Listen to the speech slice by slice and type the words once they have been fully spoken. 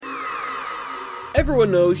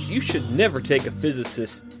Everyone knows you should never take a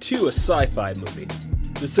physicist to a sci-fi movie.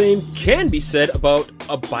 The same can be said about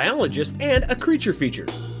a biologist and a creature feature.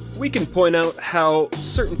 We can point out how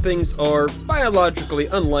certain things are biologically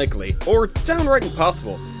unlikely or downright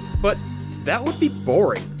impossible, but that would be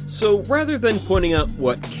boring. So rather than pointing out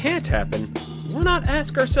what can't happen, why not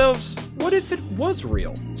ask ourselves, what if it was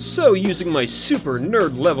real? So using my super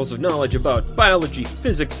nerd levels of knowledge about biology,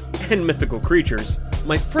 physics, and mythical creatures,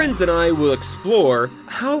 my friends and I will explore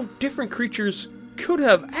how different creatures could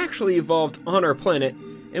have actually evolved on our planet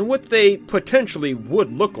and what they potentially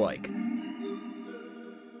would look like.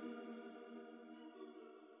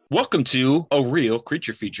 Welcome to A Real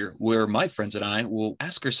Creature Feature, where my friends and I will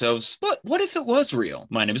ask ourselves, but what if it was real?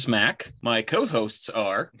 My name is Mac. My co-hosts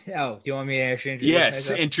are... Oh, do you want me to actually introduce myself?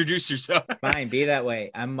 Yes, introduce yourself. Fine, be that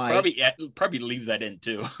way. I'm Mike. Probably leave that in,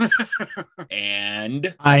 too.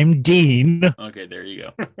 And... I'm Dean. Okay, there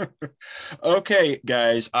you go. Okay,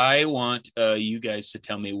 guys, I want you guys to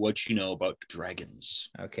tell me what you know about dragons.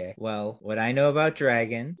 Okay, well, what I know about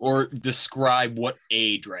dragons... Or describe what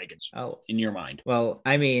a dragon is in your mind. Well,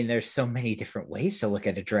 I mean, there's so many different ways to look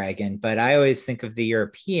at a dragon, but I always think of the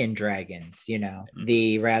European dragons,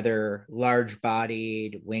 the rather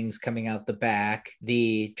large-bodied wings coming out the back,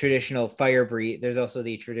 the traditional fire breathe. There's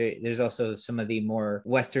also some of the more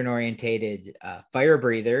Western-orientated fire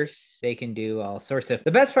breathers. They can do all sorts of. The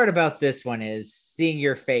best part about this one is seeing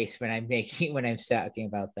your face when I'm talking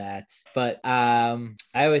about that. But I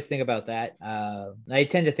always think about that. I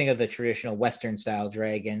tend to think of the traditional Western-style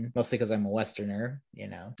dragon, mostly because I'm a Westerner,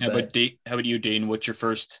 How about you, Dean? What's your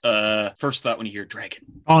first thought when you hear dragon?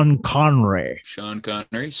 Sean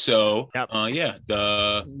Connery. So, yep.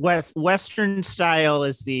 The Western style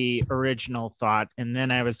is the original thought, and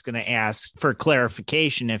then I was going to ask for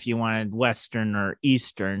clarification if you wanted Western or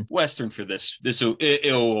Eastern. Western for this.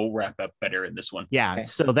 It'll wrap up better in this one. Yeah, okay.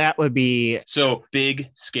 So that would be big,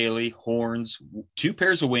 scaly horns, 2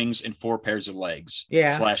 pairs of wings, and 4 pairs of legs.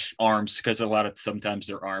 Yeah. / arms, because sometimes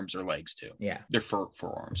their arms are legs too. Yeah. They're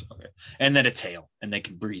forearms. Okay. And then a tail, and they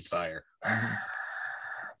can breathe fire.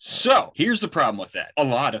 So here's the problem with that. A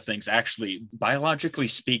lot of things, actually, biologically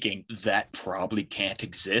speaking, that probably can't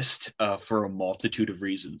exist for a multitude of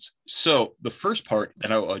reasons. So the first part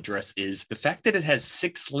that I'll address is the fact that it has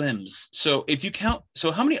 6 limbs. So if you count,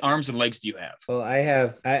 how many arms and legs do you have? Well,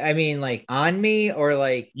 I mean, like on me or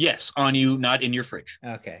like... Yes, on you, not in your fridge.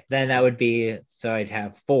 Okay. Then that would be, so I'd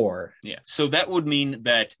have 4. Yeah. So that would mean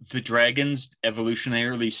that the dragons,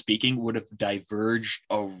 evolutionarily speaking, would have diverged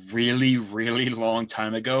a really, really long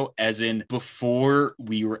time ago. As in before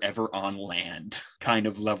we were ever on land kind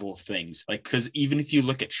of level of things. Like, because even if you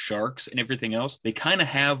look at sharks and everything else, they kind of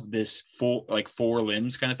have this 4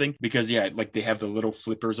 limbs kind of thing, because they have the little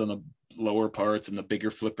flippers on the lower parts and the bigger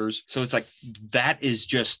flippers. So it's like, that is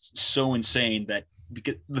just so insane that,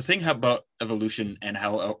 because the thing about evolution and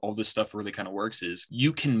how all this stuff really kind of works is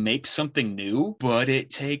you can make something new, but it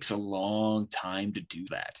takes a long time to do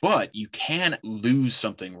that. But you can lose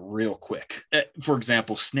something real quick. For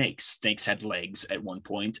example, snakes had legs at one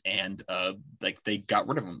point, and they got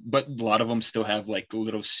rid of them, but a lot of them still have like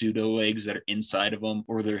little pseudo legs that are inside of them,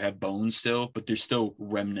 or they have bones still, but there's still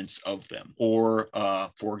remnants of them. Or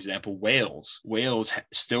for example, whales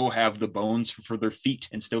still have the bones for their feet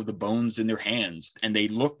and still the bones in their hands, and they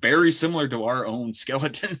look very similar to our own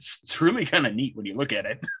skeletons. It's really kind of neat when you look at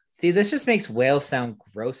it. See, this just makes whales sound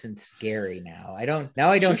gross and scary now. I don't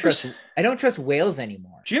trust whales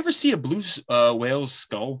anymore. Did you ever see a blue whale's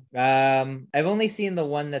skull? I've only seen the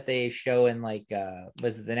one that they show in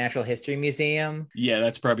was it the Natural History Museum? Yeah,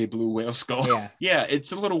 that's probably a blue whale skull. Yeah. Yeah,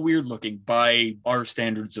 it's a little weird looking by our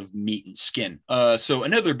standards of meat and skin. So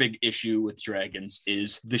another big issue with dragons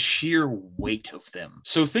is the sheer weight of them.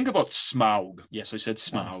 So think about Smaug. Yes, I said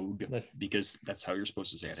Smaug because that's how you're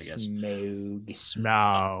supposed to say it, I guess.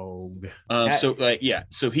 Smaug.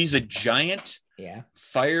 So he's a giant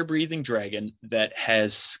fire-breathing dragon that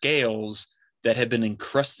has scales that have been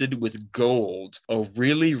encrusted with gold, a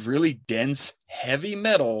really, really dense, heavy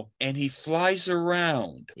metal, and he flies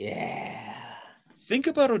around. Yeah. Think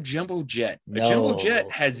about a jumbo jet. No. A jumbo jet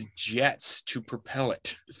has jets to propel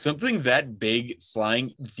it. Something that big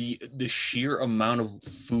flying, the sheer amount of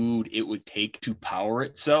food it would take to power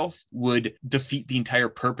itself would defeat the entire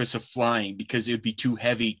purpose of flying, because it would be too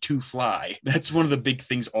heavy to fly. That's one of the big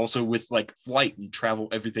things also with like flight and travel,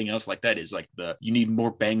 everything else like that is like you need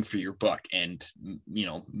more bang for your buck. And,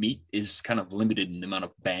 meat is kind of limited in the amount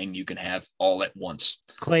of bang you can have all at once.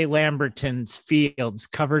 Clay Lamberton's fields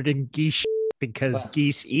covered in geese. because Wow.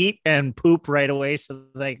 geese eat and poop right away so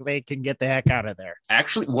they can get the heck out of there.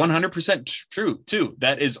 Actually, 100% true too.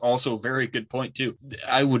 That is also a very good point too.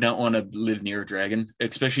 I would not want to live near a dragon,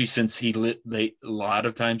 especially since they a lot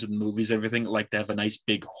of times in the movies, everything like to have a nice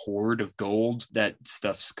big hoard of gold. That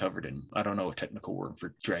stuff's covered in, I don't know a technical word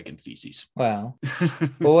for dragon feces. Well,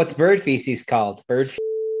 what's bird feces called?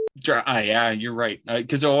 Yeah, you're right.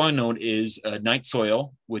 Because all I know is night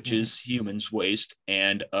soil, which is humans' waste,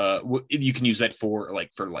 and you can use that for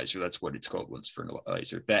like fertilizer. That's what it's called once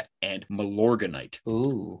fertilizer. That and malorganite.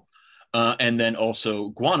 Ooh. And then also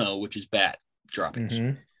guano, which is bat droppings,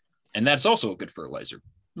 and that's also a good fertilizer.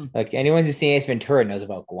 Like anyone who's seen Ace Ventura knows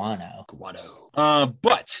about guano.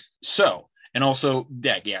 But so. And also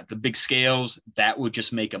that, yeah, the big scales, that would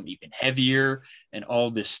just make them even heavier and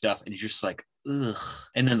all this stuff. And it's just like, ugh.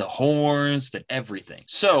 And then the horns, that everything.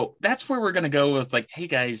 So that's where we're going to go with like, hey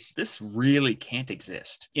guys, this really can't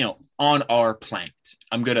exist, on our planet.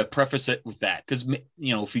 I'm going to preface it with that because,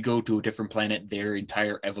 if we go to a different planet, their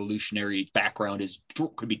entire evolutionary background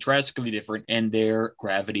could be drastically different and their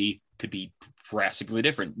gravity could be drastically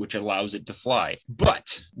different, which allows it to fly.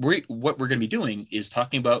 But what we're going to be doing is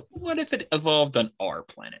talking about what if it evolved on our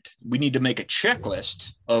planet. We need to make a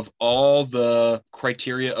checklist of all the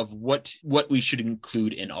criteria of what we should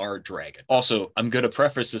include in our dragon. Also, I'm going to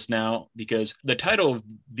preface this now because the title of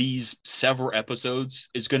these several episodes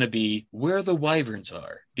is going to be Where the Wyverns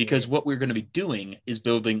Are. Because what we're going to be doing is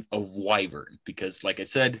building a wyvern. Because like I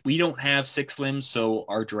said, we don't have 6 limbs, so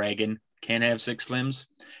our dragon can have 6 limbs,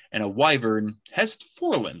 and a wyvern has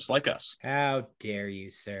 4 limbs like us. How dare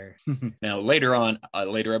you, sir? Now, later on, a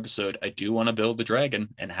later episode, I do want to build the dragon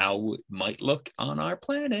and how it might look on our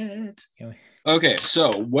planet. Okay,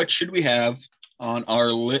 so what should we have on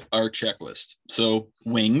our checklist? So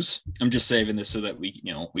wings. I'm just saving this so that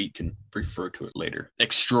we can refer to it later.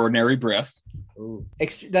 Extraordinary breath. Ooh.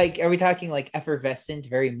 Are we talking like effervescent,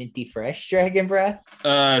 very minty fresh dragon breath?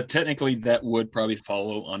 Technically that would probably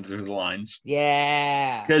follow under the lines.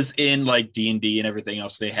 Yeah. Because in like D&D and everything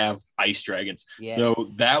else, they have ice dragons. Yes. So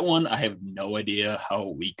that one, I have no idea how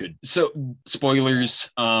we could. So spoilers,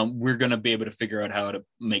 we're going to be able to figure out how to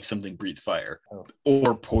make something breathe fire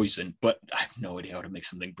or poison, but I have no idea how to make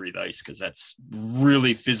something breathe ice because that's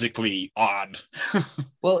really physically odd.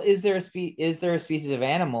 Well, is there a species of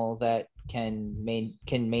animal that can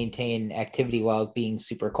maintain activity while being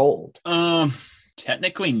super cold?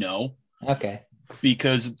 Technically no. Okay.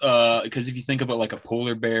 Because if you think about like a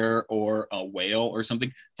polar bear or a whale or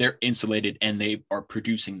something, they're insulated and they are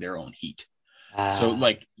producing their own heat. So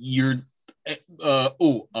like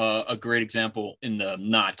a great example in the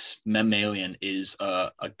not mammalian is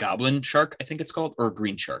a goblin shark, I think it's called, or a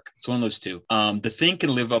green shark. It's one of those two. The thing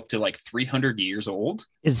can live up to like 300 years old.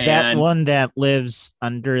 Is that one that lives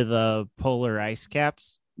under the polar ice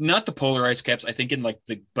caps? Not the polar ice caps. I think in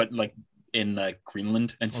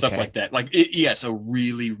Greenland and stuff like that. So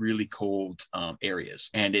really, really cold areas.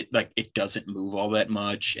 And it doesn't move all that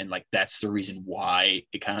much. And like, that's the reason why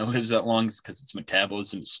it kind of lives that long, is because its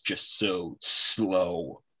metabolism is just so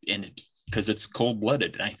slow. And because it's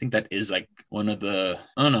cold-blooded. And I think that is like one of the,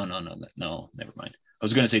 no, never mind. I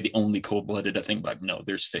was going to say the only cold-blooded, I think, but no,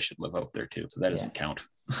 there's fish that live out there too. So that doesn't count.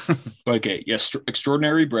 But okay, yes,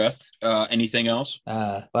 extraordinary breath. Anything else?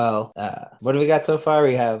 What do we got so far?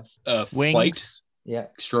 We have wings. Flight. Yeah.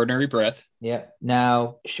 Extraordinary breath. Yeah.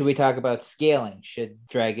 Now, should we talk about scaling? Should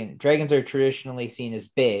dragons are traditionally seen as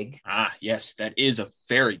big? Yes, that is a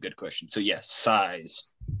very good question. So yes, size.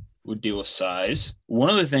 Would deal with size.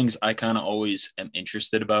 One of the things I kind of always am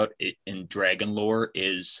interested about in dragon lore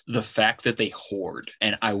is the fact that they hoard.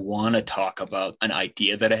 And I want to talk about an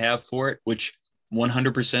idea that I have for it, which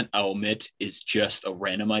 100% I'll admit is just a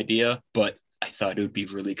random idea, but I thought it would be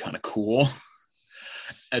really kind of cool.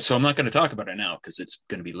 So I'm not going to talk about it now because it's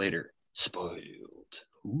going to be later. Spoiled.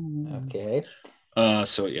 Ooh. Okay.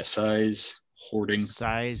 So yeah, size, hoarding.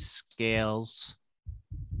 Size, scales.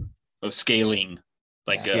 Oh, scaling.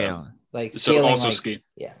 Scaling, scale.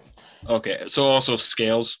 Yeah. Okay. So also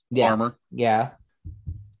scales, armor. Yeah.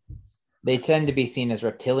 They tend to be seen as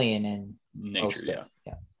reptilian in nature.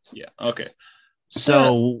 Yeah. Okay.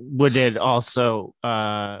 So would it also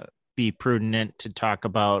be prudent to talk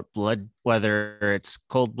about blood, whether it's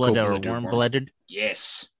cold-blooded or warm-blooded?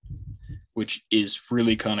 Yes. Which is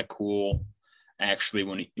really kind of cool, actually,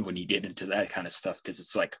 when you get into that kind of stuff, because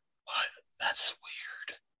it's like, what? That's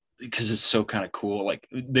weird. Because it's so kind of cool. Like,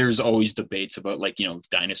 there's always debates about, like,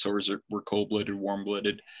 dinosaurs were cold-blooded,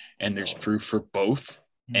 warm-blooded, and there's proof for both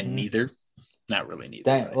and neither. Not really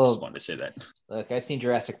neither. I just wanted to say that. Look, I've seen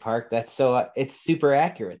Jurassic Park. It's super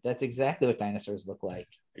accurate. That's exactly what dinosaurs look like.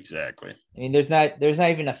 exactly. I mean, there's not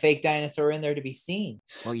even a fake dinosaur in there to be seen.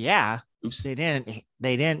 Well, yeah, Oops. they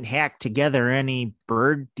didn't hack together any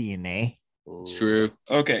bird DNA. It's true.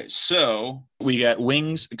 Okay, so we got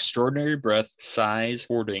wings, extraordinary breath, size,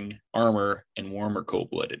 hoarding, armor, and warm or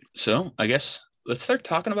cold-blooded. So I guess let's start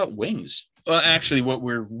talking about wings. Well, actually, what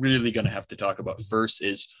we're really going to have to talk about first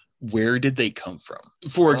is where did they come from?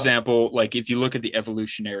 For example, like if you look at the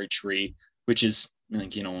evolutionary tree, which is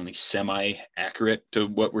like, only semi-accurate to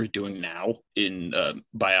what we're doing now in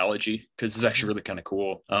biology, because it's actually really kind of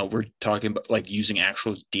cool. We're talking about like using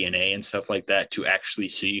actual DNA and stuff like that to actually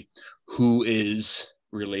see who is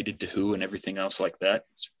related to who and everything else like that.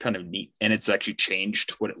 It's kind of neat. And it's actually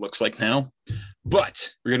changed what it looks like now.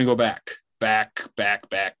 But we're going to go back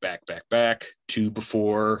to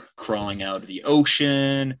before crawling out of the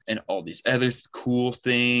ocean and all these other cool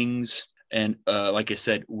things. And like I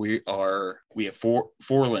said, we have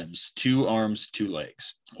four limbs, 2 arms, 2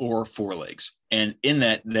 legs, or 4 legs. And in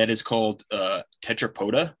that is called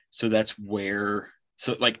tetrapoda. So that's where,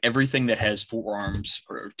 so like everything that has 4 arms,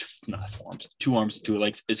 or not 4 arms, 2 arms, 2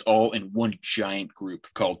 legs, is all in one giant group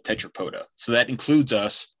called tetrapoda. So that includes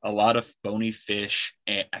us, a lot of bony fish,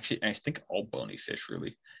 and actually I think all bony fish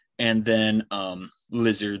really, and then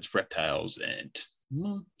lizards, reptiles, and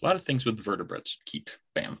a lot of things with vertebrates. Keep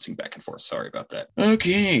bouncing back and forth. Sorry about that.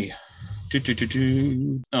 Okay.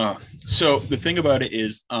 So the thing about it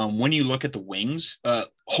is, when you look at the wings,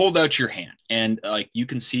 hold out your hand, and like you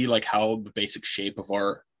can see like how the basic shape of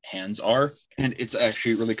our hands are, and it's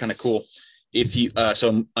actually really kind of cool. If you,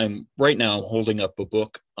 so I'm right now holding up a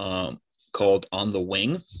book called On the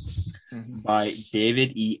Wing by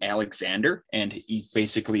David E. Alexander, and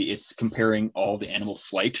it's comparing all the animal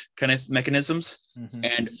flight kind of mechanisms.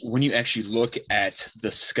 And when you actually look at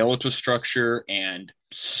the skeletal structure and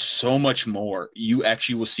so much more, you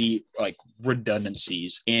actually will see like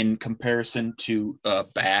redundancies in comparison to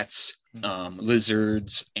bats,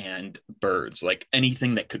 lizards, and birds, like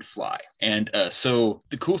anything that could fly. And so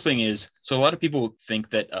the cool thing is, so a lot of people think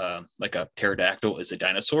that like a pterodactyl is a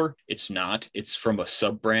dinosaur. It's not. It's from a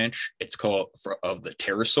sub branch. It's called of the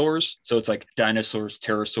pterosaurs. So it's like dinosaurs,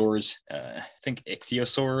 pterosaurs, I think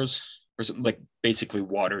ichthyosaurs, or something, like basically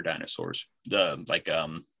water dinosaurs.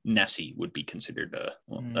 Nessie would be considered a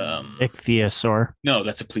Ichthyosaur. No,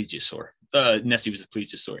 that's a plesiosaur. Nessie was a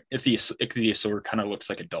plesiosaur. Ichthyosaur kind of looks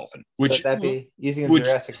like a dolphin. Which would that be using the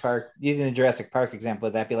Jurassic Park example?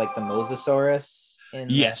 Would that be like the Mosasaurus?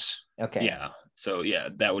 Yes. Okay. Yeah. So yeah,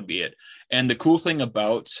 that would be it. And the cool thing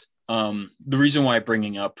about the reason why I'm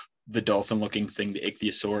bringing up the dolphin-looking thing, the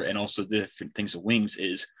ichthyosaur, and also the different things of wings,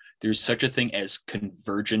 is there's such a thing as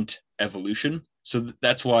convergent evolution. So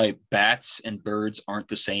that's why bats and birds aren't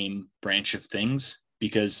the same branch of things,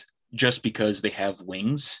 because they have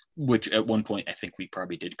wings, which at one point I think we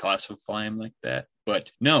probably did classify them like that.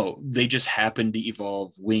 But no, they just happen to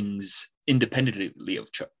evolve wings independently of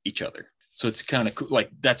each other. So it's kind of cool. Like,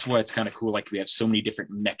 that's why it's kind of cool. Like, we have so many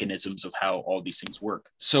different mechanisms of how all these things work.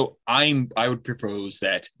 So I would propose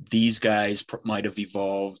that these guys might have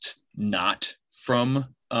evolved not from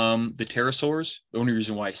the pterosaurs. The only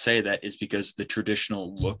reason why I say that is because the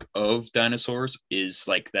traditional look of dinosaurs is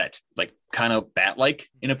like that, like kind of bat-like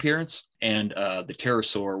in appearance. And the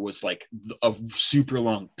pterosaur was like a super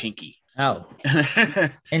long pinky. Oh,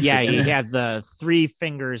 yeah, you had the 3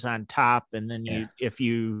 fingers on top, and then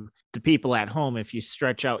the people at home, if you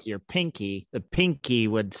stretch out your pinky, the pinky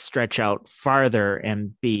would stretch out farther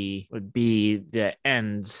and would be the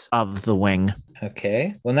ends of the wing.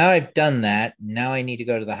 Okay. Well, now I've done that. Now I need to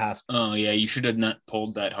go to the hospital. Oh, yeah. You should have not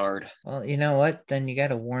pulled that hard. Well, you know what? Then you got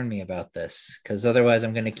to warn me about this, because otherwise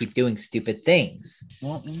I'm going to keep doing stupid things.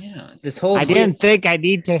 Well, yeah. I didn't think I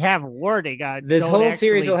need to have warning. This whole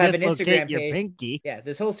series will have an Instagram your page. Pinky. Yeah,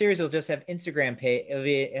 this whole series will just have Instagram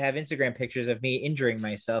pictures of me injuring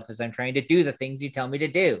myself as I'm trying to do the things you tell me to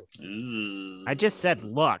do. I just said,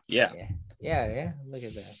 look. Yeah. Yeah. Look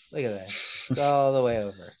at that. It's all the way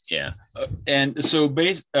over. Yeah. And so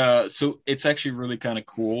so it's actually really kind of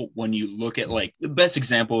cool when you look at, like, the best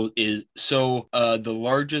example is, so the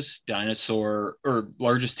largest dinosaur or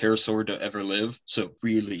largest pterosaur to ever live. So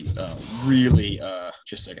really,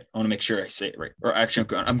 just a second. I want to make sure I say it right. Or actually,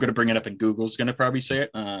 I'm going to bring it up, and Google's going to probably say it.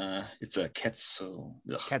 It's a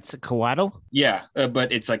Quetzalcoatl? Yeah.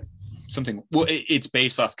 But it's like something, well, it's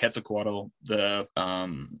based off Quetzalcoatl, the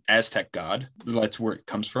Aztec god. That's where it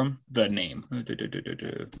comes from, the name.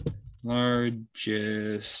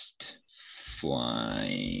 Largest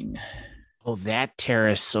flying. Oh, that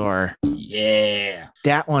pterosaur. Yeah.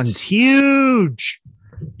 That one's huge.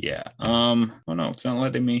 Yeah. Oh no, it's not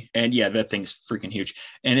letting me. And yeah, that thing's freaking huge.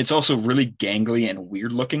 And it's also really gangly and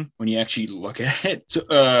weird looking when you actually look at it.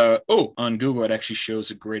 So on Google it actually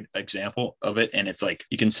shows a great example of it. And it's like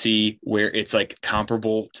you can see where it's like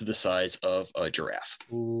comparable to the size of a giraffe.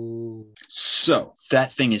 Ooh. So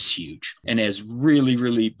that thing is huge and has really,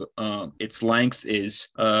 really its length is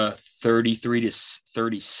 33 to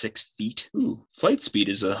 36 feet. Ooh, flight speed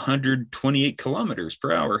is 128 kilometers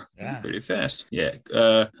per hour. Yeah. Pretty fast. Yeah.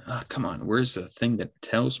 Come on. Where's the thing that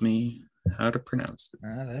tells me how to pronounce it?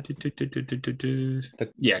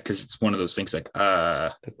 Yeah, because it's one of those things like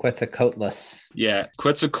the Quetzalcoatlus. Yeah,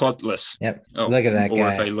 Quetzalcoatlus. Yep. Oh, look at that guy.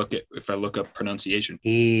 Or if I look up pronunciation.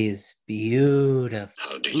 He's beautiful.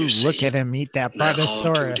 How do you look at him eat that There are two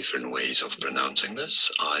brontosaurus. different ways of pronouncing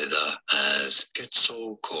this, either as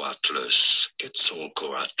Quetzalcoatlus,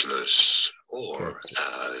 or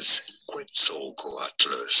as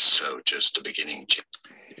Quetzalcoatlus. So just the beginning tip.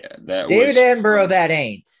 Yeah, that David Attenborough, that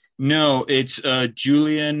ain't. No, it's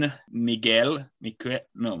Julian Miguel.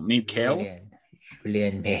 Julian Miguel.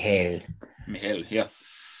 Yeah.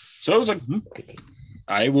 So I was like,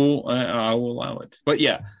 I will allow it. But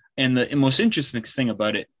yeah, and the most interesting thing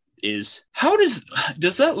about it is how does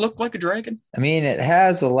that look like a dragon? I mean, it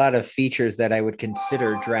has a lot of features that I would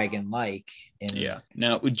consider dragon-like. Yeah.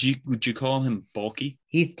 Now, would you call him bulky?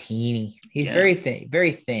 He's teeny. He's very thin.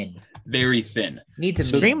 Very thin. Very thin. Needs a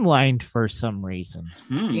streamlined for some reason.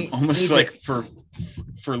 Almost like for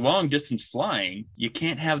long distance flying, you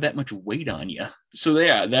can't have that much weight on you. So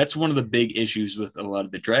yeah, that's one of the big issues with a lot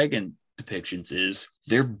of the dragon depictions is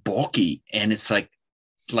they're bulky, and it's like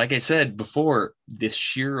I said before, this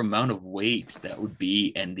sheer amount of weight that would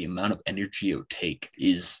be and the amount of energy it would take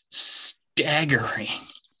is staggering.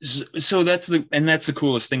 So that's the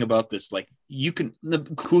coolest thing about this. Like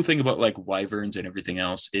the cool thing about like wyverns and everything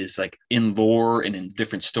else is like in lore and in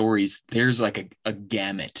different stories, there's like a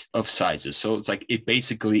gamut of sizes. So it's like it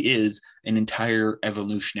basically is an entire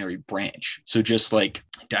evolutionary branch. So just like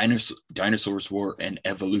dinosaurs were an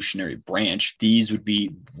evolutionary branch, these would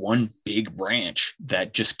be one big branch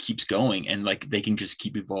that just keeps going, and like they can just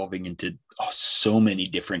keep evolving into so many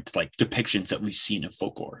different like depictions that we've seen in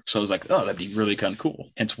folklore. So I was like, oh, that'd be really kind of cool.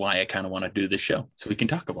 Hence why I kind of want to do this show, so we can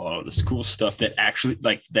talk about all this cool stuff that actually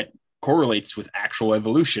like that correlates with actual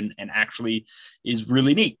evolution and actually is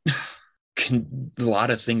really neat. A lot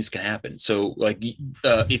of things can happen. So like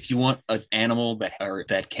if you want an animal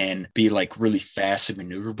that can be like really fast and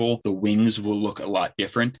maneuverable, the wings will look a lot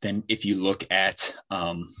different than if you look at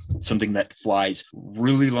something that flies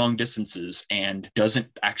really long distances and doesn't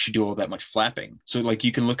actually do all that much flapping. So like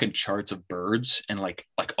you can look at charts of birds and like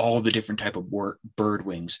all the different type of bird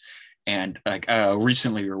wings. And like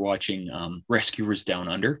recently we were watching Rescuers Down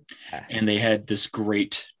Under, and they had this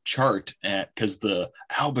great chart because the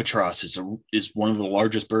albatross is one of the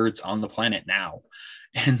largest birds on the planet now.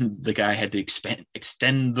 And the guy had to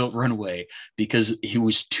extend the runway because he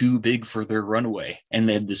was too big for their runway. And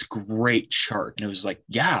they had this great chart. And it was like,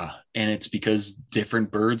 yeah. And it's because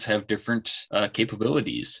different birds have different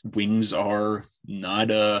capabilities. Wings are not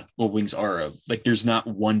like there's not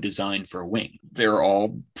one design for a wing. They're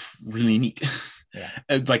all really neat. Yeah.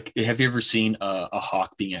 Like, have you ever seen a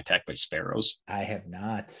hawk being attacked by sparrows? I have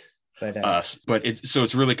not. But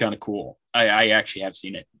it's really kind of cool. I actually have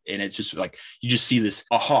seen it, and it's just like you just see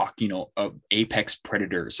a hawk, a apex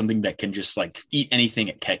predator, something that can just like eat anything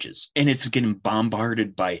it catches, and it's getting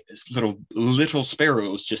bombarded by little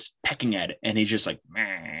sparrows just pecking at it, and he's just like,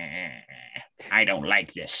 I don't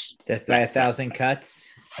like this. Death by 1,000 cuts.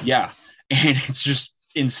 Yeah, and it's just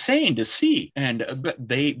insane to see. And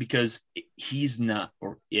because he's not,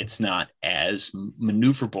 or it's not as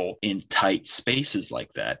maneuverable in tight spaces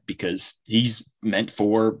like that, because he's meant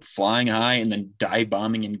for flying high and then dive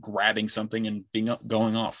bombing and grabbing something and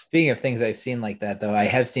going off. Speaking of things I've seen like that, though, I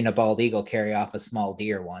have seen a bald eagle carry off a small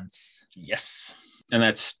deer once. Yes. And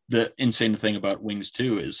that's the insane thing about wings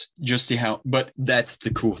too, is just but that's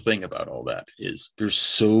the cool thing about all that is there's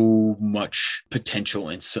so much potential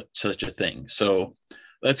in such a thing. So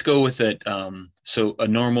let's go with it. So a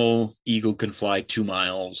normal eagle can fly 2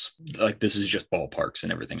 miles. Like, this is just ballparks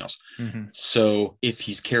and everything else. Mm-hmm. So if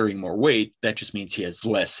he's carrying more weight, that just means he has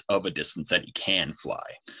less of a distance that he can fly.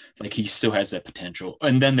 Like, he still has that potential.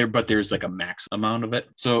 And then there's like a max amount of it.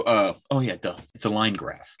 So, it's a line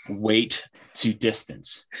graph, weight to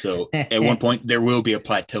distance. So at one point there will be a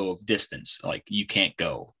plateau of distance. Like, you can't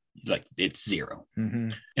go like it's zero. Mm-hmm.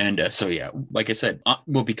 And so, yeah, like I said,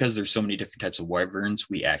 well, because there's so many different types of wyverns,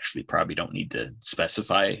 we actually probably don't need to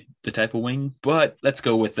specify the type of wing, but let's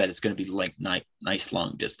go with that. It's going to be like nice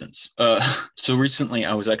long distance. So recently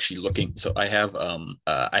I was actually looking. So I have,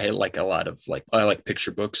 I had like a lot of like, I like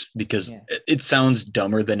picture books because it sounds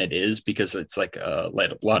dumber than it is, because it's like a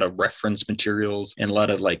lot of reference materials and a lot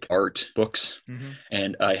of like art books. Mm-hmm.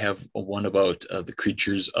 And I have one about the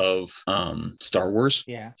creatures of Star Wars.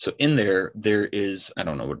 Yeah. So in there is, I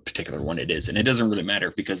don't know what particular one it is, and it doesn't really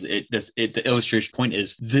matter because the illustration point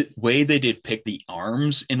is the way they depict the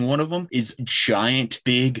arms in one of them is giant,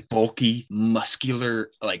 big, bulky, muscular,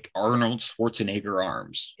 like Arnold Schwarzenegger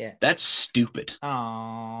arms. Yeah. That's stupid.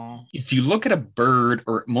 Oh. If you look at a bird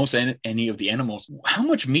or most any of the animals, how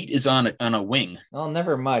much meat is on a wing? Well,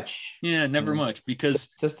 never much. Yeah, never much, because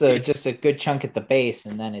just a good chunk at the base,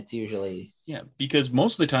 and then it's usually. Yeah, because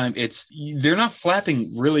most of the time they're not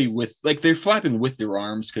flapping really with, like, they're flapping with their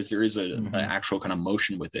arms because there is an actual kind of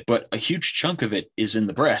motion with it, but a huge chunk of it is in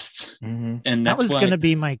the breasts. Mm-hmm. And that was going to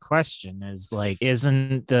be my question, is like,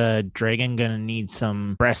 isn't the dragon going to need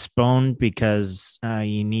some breastbone because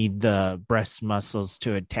you need the breast muscles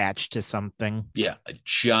to attach to something? Yeah, a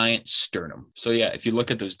giant sternum. So yeah, if you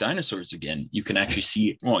look at those dinosaurs again, you can actually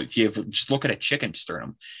see, well, if you just look at a chicken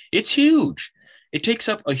sternum, it's huge. It takes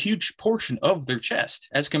up a huge portion of their chest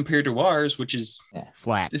as compared to ours, which is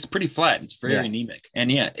flat. It's pretty flat. It's very anemic.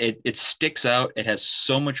 And yeah, it sticks out. It has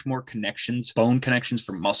so much more connections, bone connections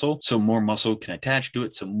from muscle. So more muscle can attach to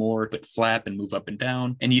it. So more but flap and move up and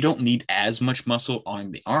down. And you don't need as much muscle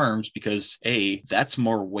on the arms because A, that's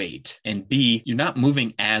more weight. And B, you're not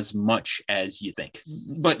moving as much as you think.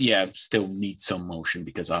 But yeah, still need some motion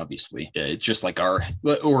because obviously it's just like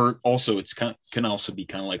or also it's can also be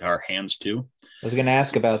kind of like our hands too. I was going to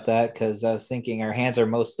ask about that because I was thinking our hands are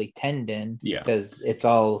mostly tendon. Yeah. Because it's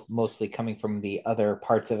all mostly coming from the other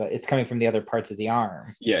parts of it. It's coming from the other parts of the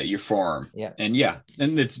arm. Yeah, your forearm. Yeah.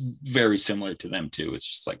 And it's very similar to them too. It's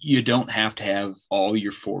just like you don't have to have all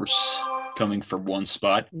your force coming from one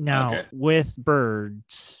spot. Now, with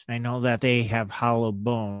birds, I know that they have hollow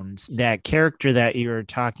bones. That character that you were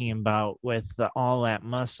talking about with all that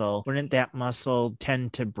muscle, wouldn't that muscle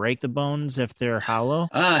tend to break the bones if they're hollow?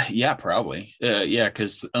 Yeah, probably. Yeah,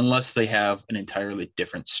 because unless they have an entirely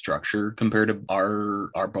different structure compared to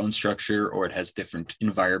our bone structure, or it has different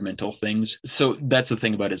environmental things. So that's the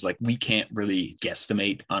thing about it, is like we can't really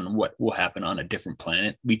guesstimate on what will happen on a different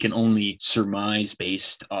planet. We can only surmise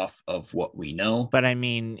based off of what we know. But I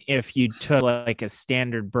mean, if you took like a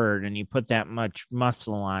standard bird and you put that much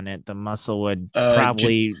muscle on it, the muscle would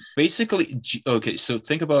probably basically. Okay, so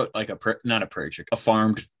think about like not a prairie chicken, a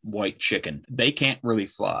farmed white chicken. They can't really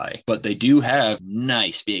fly, but they do have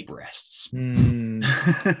nice big breasts. And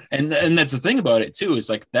that's the thing about it too, is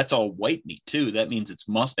like that's all white meat too. That means it's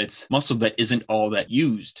muscle that isn't all that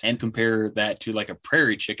used. And compare that to like a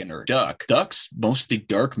prairie chicken or a duck. Duck's mostly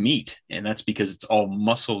dark meat, and that's because it's all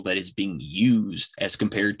muscle that is being used as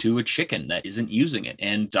compared to a chicken that isn't using it.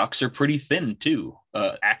 And ducks are pretty thin too.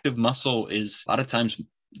 Active muscle is a lot of times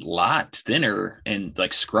lot thinner and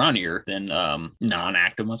like scrawnier than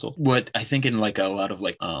non-active muscle. What I think in like a lot of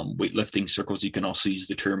like weightlifting circles, you can also use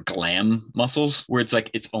the term glam muscles, where it's like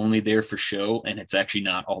it's only there for show and it's actually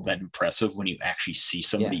not all that impressive when you actually see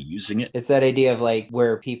somebody using it. It's that idea of like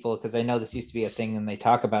where people, because I know this used to be a thing and they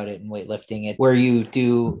talk about it in weightlifting, where you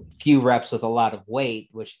do few reps with a lot of weight,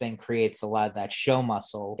 which then creates a lot of that show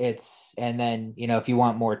muscle. And then, if you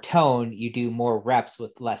want more tone, you do more reps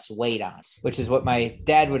with less weight on, which is what my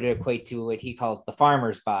dad would equate to what he calls the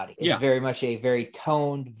farmer's body. It's very much a very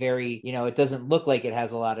toned, very, it doesn't look like it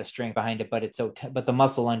has a lot of strength behind it, but it's but the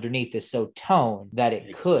muscle underneath is so toned that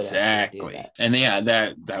it could actually do that. And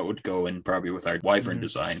that would go in probably with our wyvern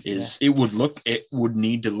design is it would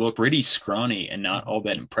need to look pretty scrawny and not all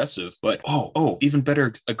that impressive. But even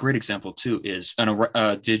better, a great example too is I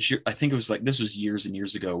think it was like, this was years and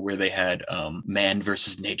years ago, where they had Man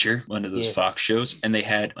versus Nature, one of those Fox shows, and they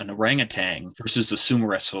had an orangutan versus a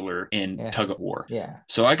sumo wrestler in tug of war. Yeah.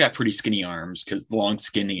 So I got pretty skinny arms, long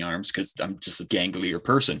skinny arms, because I'm just a ganglier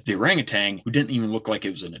person. The orangutan, who didn't even look like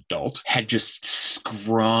it was an adult, had just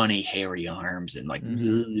scrawny, hairy arms, and like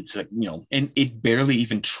it's like, and it barely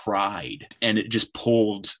even tried, and it just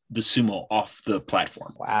pulled the sumo off the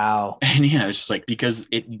platform. Wow. And it's just like, because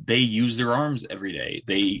they use their arms every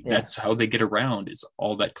day. That's how they get around, is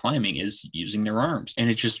all that climbing is using their arms, and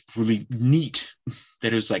it's just really neat.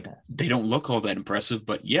 that it was like they don't look all that impressive,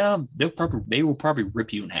 but yeah, they will probably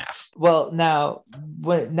rip you in half. Well, now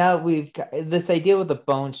we've got this idea with the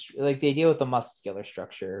bones, like the idea with the muscular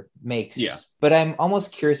structure makes. Yeah. But I'm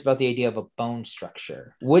almost curious about the idea of a bone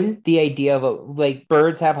structure. Wouldn't the idea of like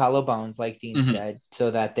birds have hollow bones, like Dean said,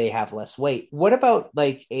 so that they have less weight? What about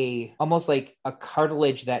like almost like a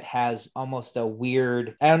cartilage that has almost a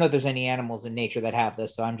weird, I don't know if there's any animals in nature that have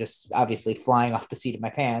this, so I'm just obviously flying off the seat of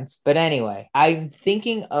my pants. But anyway, I'm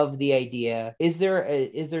thinking of the idea, is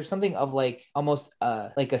there something of like almost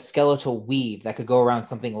like a skeletal weave that could go around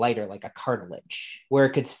something lighter, like a cartilage, where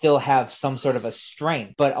it could still have some sort of a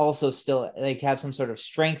strength, but also still like have some sort of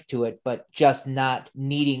strength to it, but just not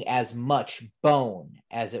needing as much bone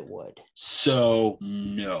as it would? So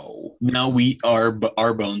no. Now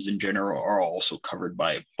our bones in general are also covered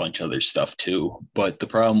by a bunch of other stuff too. But the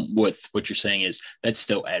problem with what you're saying is that's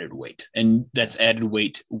still added weight, and that's added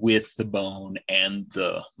weight with the bone and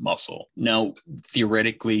the muscle. Now,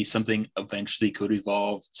 theoretically, something eventually could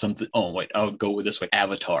evolve. Something. Oh wait, I'll go with this way.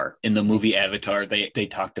 Avatar. In the movie Avatar, they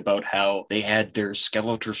talked about how they had their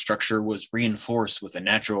skeletal structure was reinforced with a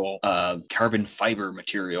natural carbon fiber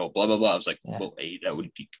material. Blah blah blah. I was like, well, that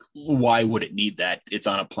would be. Why would it need that? It's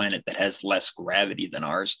on a planet that has less gravity than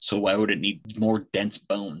ours, so why would it need more dense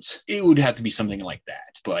bones? It would have to be something like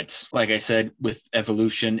that. But like I said, with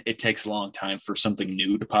evolution, it takes a long time for something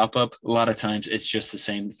new to pop up. A lot of times it's just the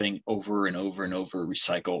same thing over and over and over,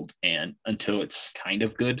 recycled, and until it's kind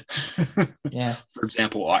of good. Yeah. For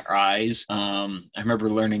example, our eyes. I remember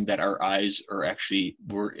learning that our eyes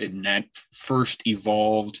were in that first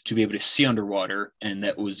evolved to be able to see underwater, and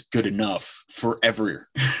that was good enough forever.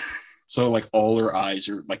 So like all our eyes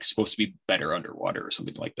are like supposed to be better underwater or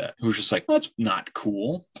something like that. It was just like, that's not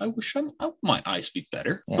cool. I wish my eyes be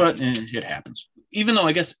better, but it happens. Even though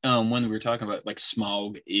I guess when we were talking about like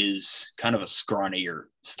Smaug is kind of a scrawnier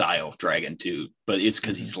style dragon too, but it's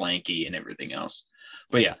because he's lanky and everything else.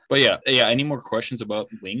 But yeah. Any more questions about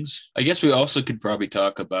wings? I guess we also could probably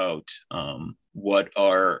talk about what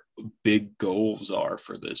our big goals are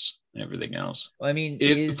for this and everything else. Well, I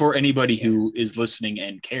mean, for anybody who is listening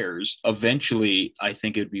and cares, eventually, I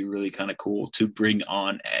think it'd be really kind of cool to bring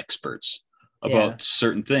on experts about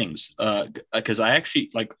certain things. Because I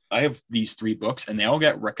have these 3 books, and they all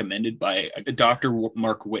got recommended by Dr.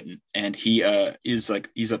 Mark Witten, and he's a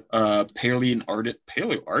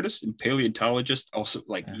paleo artist and paleontologist. Also,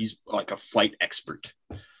 he's like a flight expert.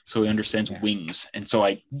 So he understands wings. And so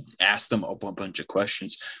I asked him a bunch of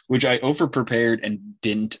questions, which I over-prepared and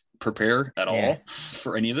didn't prepare at all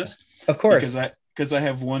for any of this. Of course. Because I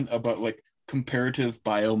have one about like comparative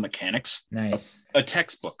biomechanics. Nice. A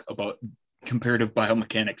textbook about comparative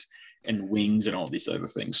biomechanics and wings and all these other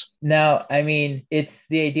things. Now, I mean, it's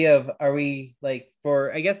the idea of, are we like,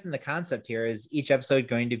 I guess in the concept here is each episode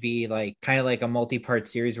going to be like kind of like a multi-part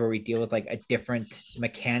series where we deal with like a different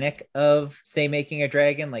mechanic of, say, making a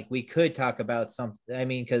dragon. Like we could talk about something, I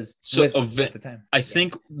mean, because with the time. I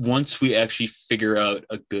think once we actually figure out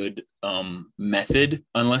a good method,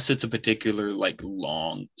 unless it's a particular like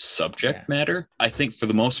long subject matter, I think for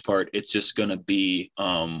the most part, it's just going to be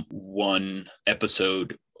one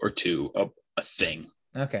episode or 2 of a thing.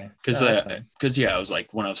 Okay. Because I was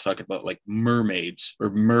like, when I was talking about like mermaids or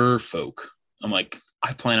merfolk, I'm like,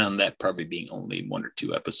 I plan on that probably being only 1 or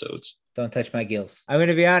 2 episodes. Don't touch my gills. I'm going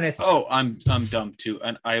to be honest. Oh, I'm dumb too.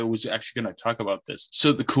 And I was actually going to talk about this.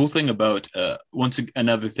 So the cool thing about,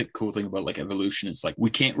 cool thing about like evolution is like, we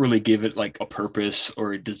can't really give it like a purpose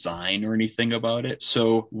or a design or anything about it.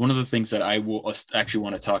 So one of the things that I will actually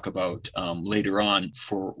want to talk about later on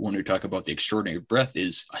for when we talk about the extraordinary breath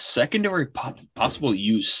is a secondary possible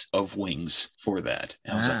use of wings for that.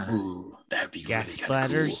 And I was like, ooh, that'd be really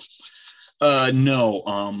kind of cool.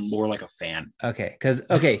 No, more like a fan. Okay,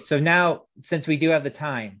 so now since we do have the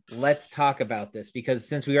time, let's talk about this, because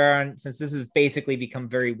since this has basically become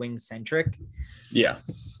very wing centric. Yeah.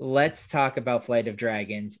 Let's talk about Flight of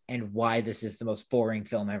Dragons and why this is the most boring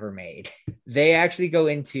film ever made. They actually go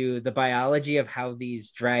into the biology of how these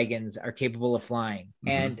dragons are capable of flying.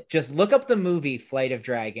 And just look up the movie Flight of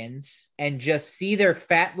Dragons and just see their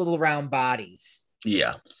fat little round bodies.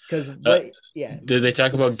 Yeah. Because did they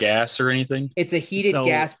talk about gas or anything? It's a heated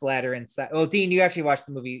gas bladder inside. Well, Dean, you actually watched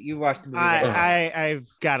the movie. You watched the movie. I've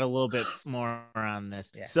got a little bit more on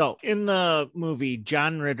this. Yeah. So in the movie,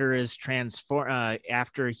 John Ritter is transformed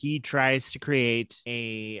after he tries to create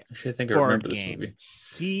a board game.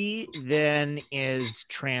 He then is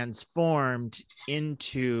transformed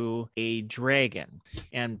into a dragon.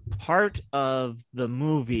 And part of the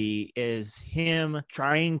movie is him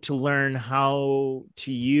trying to learn how how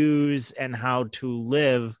to use and how to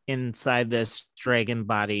live inside this dragon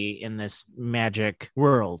body in this magic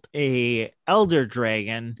world. A elder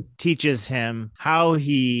dragon teaches him how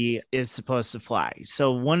he is supposed to fly.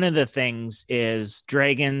 So one of the things is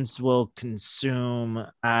dragons will consume,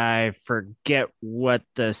 I forget what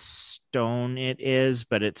the stone it is,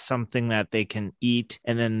 but it's something that they can eat,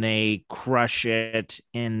 and then they crush it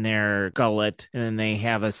in their gullet, and then they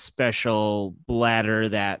have a special bladder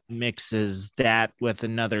that mixes that with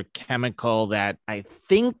another chemical that I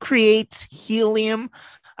think creates helium.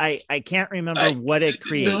 I can't remember what it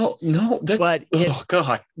creates. No, that's but oh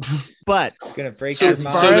god. But It's gonna break So- your as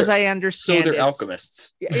mind. far as I understand, So they're it's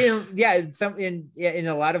alchemists. In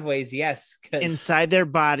a lot of ways, yes. 'cause- inside their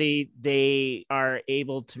body, they are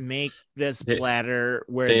able to make this They- bladder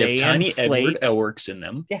where They they have tiny inflate. Edward Elrics in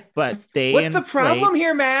them. yeah. But what's, they what's the inflate- problem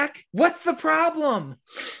here, Mac? What's the problem?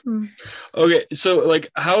 Okay, so like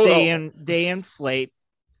how They inflate,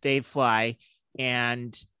 they fly,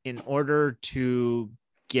 and in order to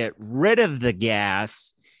get rid of the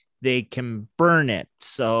gas, they can burn it.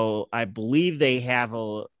 So I believe they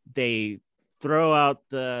throw out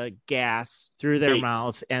the gas through their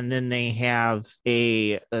mouth, and then they have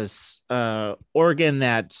a organ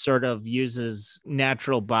that sort of uses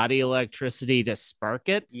natural body electricity to spark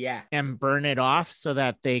it Yeah. and burn it off so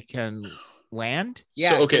that they can land. Yeah.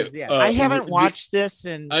 So, okay, 'cause, yeah. I haven't watched this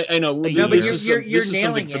in I know. No, This but is you're this is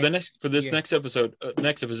nailing something it. for this Yeah. next episode.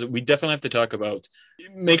 Next episode, we definitely have to talk about.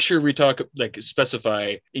 Make sure we talk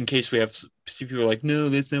specify in case we have see people are like, no,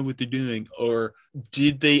 that's not what they're doing, or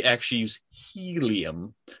did they actually use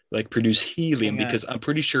helium, like produce helium? Hang on. Because I'm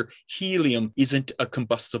pretty sure helium isn't a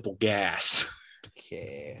combustible gas.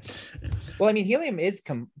 Okay. Well, I mean, helium is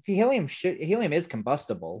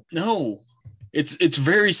combustible. No, it's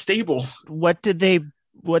very stable. what did they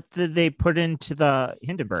put into the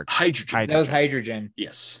Hindenburg? Hydrogen. That was hydrogen.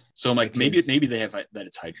 Yes. So I'm like, Which maybe is- they have that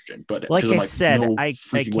it's hydrogen, but Like 'cause I I'm like, said, no I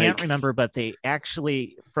freaking can't way. remember, but they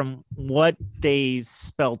actually, from what they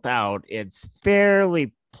spelt out, it's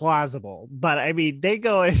fairly plausible. But I mean, they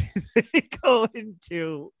go into it goes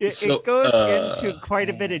into quite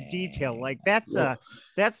a bit of detail. Like that's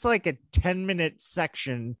like a 10-minute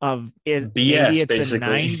section of it. BS, Maybe it's basically.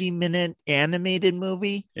 a 90-minute animated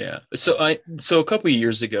movie. Yeah. So a couple of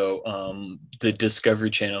years ago, the Discovery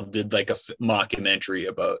Channel did like a mockumentary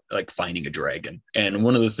about like finding a dragon, and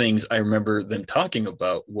one of the things I remember them talking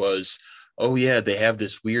about was, oh yeah, they have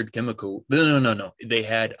this weird chemical. No. They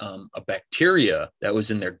had a bacteria that was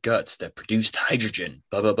in their guts that produced hydrogen,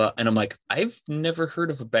 blah, blah, blah. And I'm like, I've never heard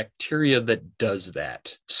of a bacteria that does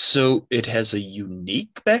that. So it has a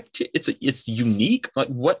unique bacteria. It's unique. Like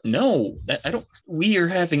what? No, I don't. We are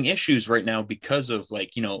having issues right now because of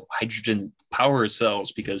hydrogen power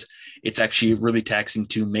cells, because it's actually really taxing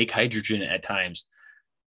to make hydrogen at times.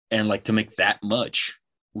 And like to make that much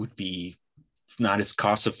would be, it's not as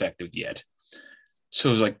cost effective yet. So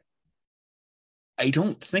it's like, I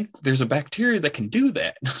don't think there's a bacteria that can do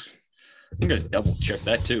that. I'm going to double check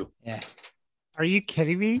that too. Yeah. Are you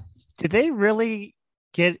kidding me? Did they really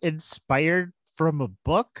get inspired from a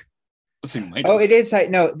book? I think might Oh, have. it is.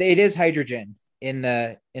 No, it is hydrogen in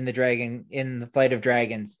the Flight of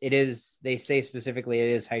Dragons. It is. They say specifically it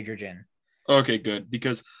is hydrogen. Okay, good.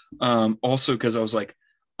 Because also because I was like,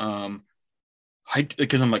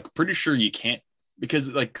 because I'm like pretty sure you can't, because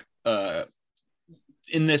like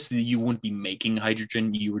in this you wouldn't be making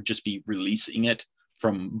hydrogen, you would just be releasing it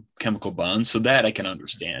from chemical bonds, so that I can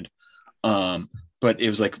understand. But it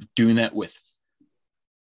was like doing that with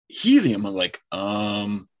helium. I'm like,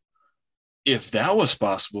 if that was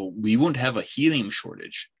possible, we wouldn't have a helium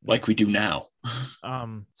shortage like we do now.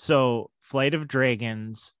 So Flight of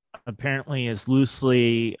Dragons apparently is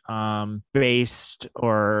loosely based,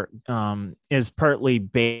 or is partly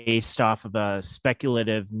based off of a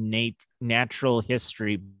speculative natural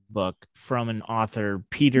history book from an author,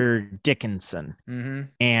 Peter Dickinson. Mm-hmm.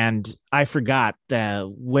 And I forgot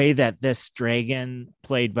the way that this dragon,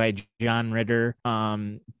 played by John Ritter,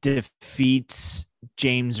 defeats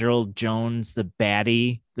James Earl Jones, the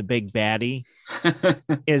big baddie,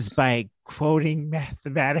 is by quoting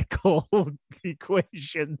mathematical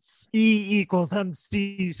equations. E =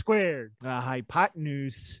 mc squared. The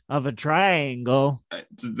hypotenuse of a triangle.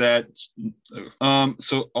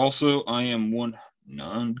 So also I am one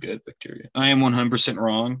non-good bacteria. I am 100%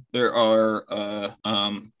 wrong. There are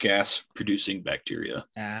gas producing bacteria.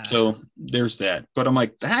 So there's that. But I'm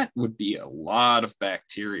like, that would be a lot of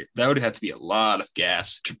bacteria. That would have to be a lot of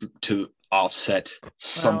gas to offset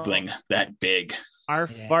something that big. Our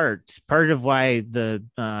farts, part of why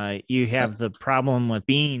you have the problem with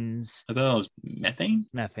beans. Are those methane?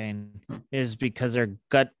 Methane is because our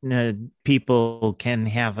gut people can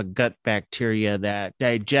have a gut bacteria that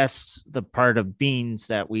digests the part of beans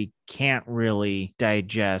that we can't really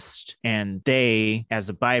digest, and they, as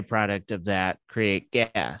a byproduct of that, create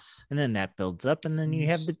gas, and then that builds up, and then you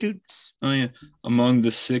have the toots. Oh yeah, among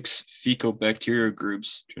the 6 fecal bacteria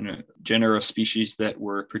groups, genera species that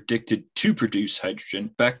were predicted to produce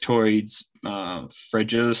hydrogen, Bacteroids,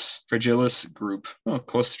 fragilis group,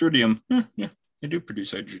 Clostridium, yeah, they do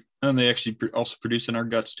produce hydrogen. And they actually also produce in our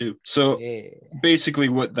guts too. So basically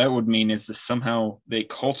what that would mean is that somehow they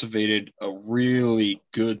cultivated a really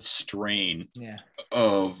good strain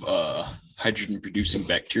of hydrogen producing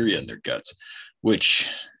bacteria in their guts, which,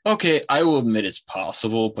 okay, I will admit it's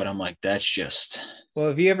possible, but I'm like, that's just... Well,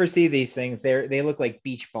 if you ever see these things, they look like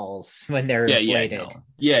beach balls when they're inflated.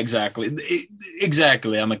 Yeah, exactly.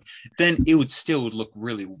 Exactly. I'm like, then it would still look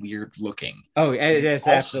really weird looking. Oh, it's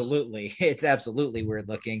absolutely weird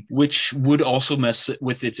looking. Which would also mess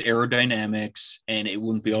with its aerodynamics, and it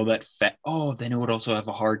wouldn't be all that fat. Oh, then it would also have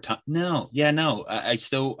a hard time. I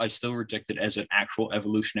still reject it as an actual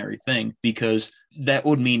evolutionary thing, because that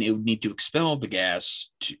would mean it would need to expel the gas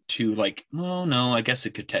to like, well, no, I guess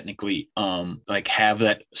it could technically like have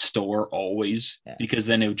that store always, because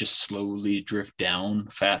then it would just slowly drift down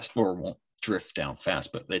fast, or won't drift down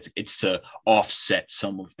fast, but it's to offset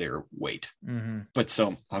some of their weight. But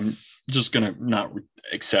so I'm just gonna not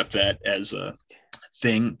accept that as a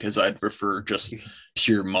thing, because I'd prefer just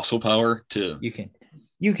pure muscle power to...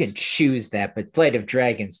 You can choose that, but Flight of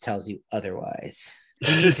Dragons tells you otherwise.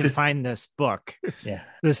 You need to find this book. Yeah.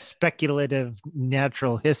 The Speculative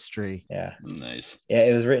Natural History. Yeah. Nice. Yeah,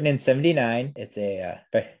 it was written in 1979. It's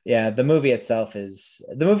the movie itself is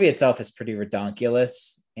pretty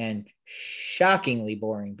redonkulous and shockingly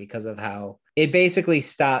boring, because of how it basically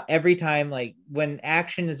stops every time. Like when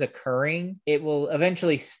action is occurring, it will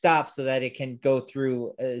eventually stop so that it can go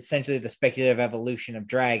through essentially the speculative evolution of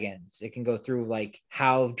dragons. It can go through like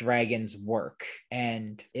how dragons work,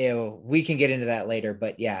 and we can get into that later.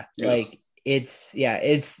 But it's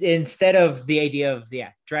instead of the idea of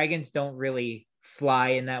dragons don't really fly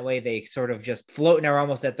in that way. They sort of just float and are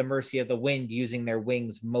almost at the mercy of the wind, using their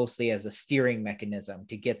wings mostly as a steering mechanism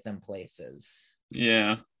to get them places.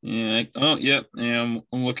 Yeah. I'm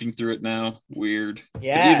looking through it now. Weird.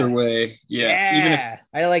 Yeah. But either way, even if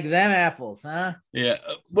I like them apples, huh? Yeah,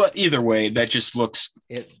 but either way, that just looks...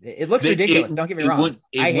 It looks ridiculous. Don't get me wrong.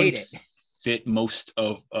 I hate it. Fit most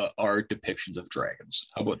of our depictions of dragons.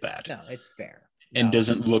 How about that? No, it's fair. And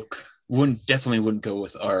definitely wouldn't go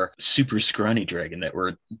with our super scrawny dragon that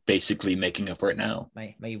we're basically making up right now.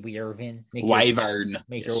 My Wyvern. Wyvern.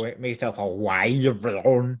 Make yourself a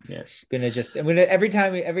Wyvern. Yes. Every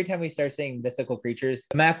time we start saying mythical creatures,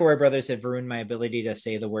 the McElroy brothers have ruined my ability to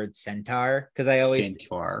say the word centaur, because I always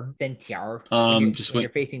centaur. When you're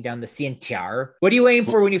facing down the centaur. What do you aim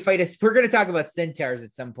for when you fight us? We're going to talk about centaurs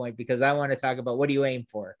at some point, because I want to talk about, what do you aim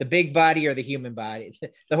for? The big body or the human body?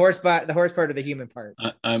 The horse part or the human part?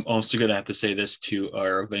 I'm also going to have to say this to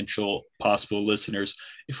our eventual possible listeners.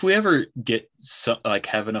 If we ever get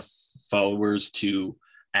have enough followers to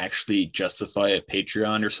actually justify a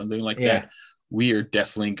Patreon or something like that, we are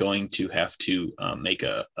definitely going to have to make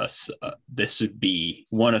this would be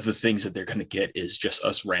one of the things that they're going to get, is just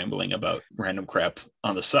us rambling about random crap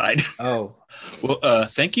on the side. Oh, well,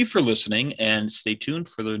 thank you for listening, and stay tuned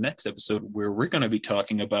for the next episode, where we're going to be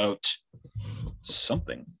talking about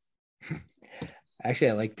something.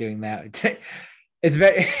 Actually, I like doing that. It's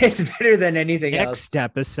better than anything else. Next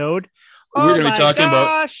episode, we're going to be talking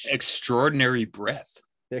about extraordinary breath.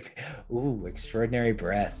 Ooh, extraordinary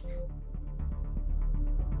breath.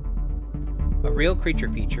 A Real Creature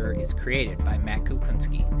Feature is created by Matt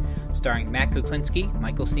Kuklinski, starring Matt Kuklinski,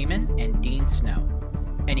 Michael Seaman, and Dean Snow.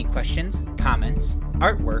 Any questions, comments,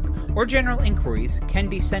 artwork, or general inquiries can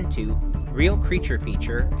be sent to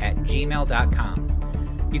realcreaturefeature@gmail.com.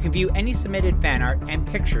 You can view any submitted fan art and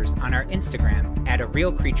pictures on our Instagram at A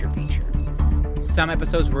Real Creature Feature. Some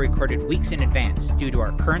episodes were recorded weeks in advance due to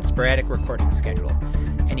our current sporadic recording schedule.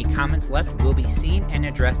 Any comments left will be seen and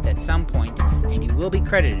addressed at some point, and you will be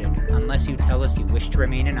credited unless you tell us you wish to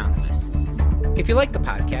remain anonymous. If you like the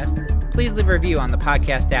podcast, please leave a review on the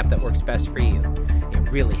podcast app that works best for you. It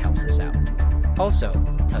really helps us out. Also,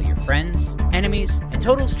 tell your friends, enemies, and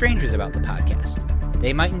total strangers about the podcast.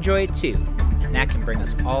 They might enjoy it too, and that can bring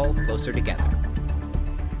us all closer together.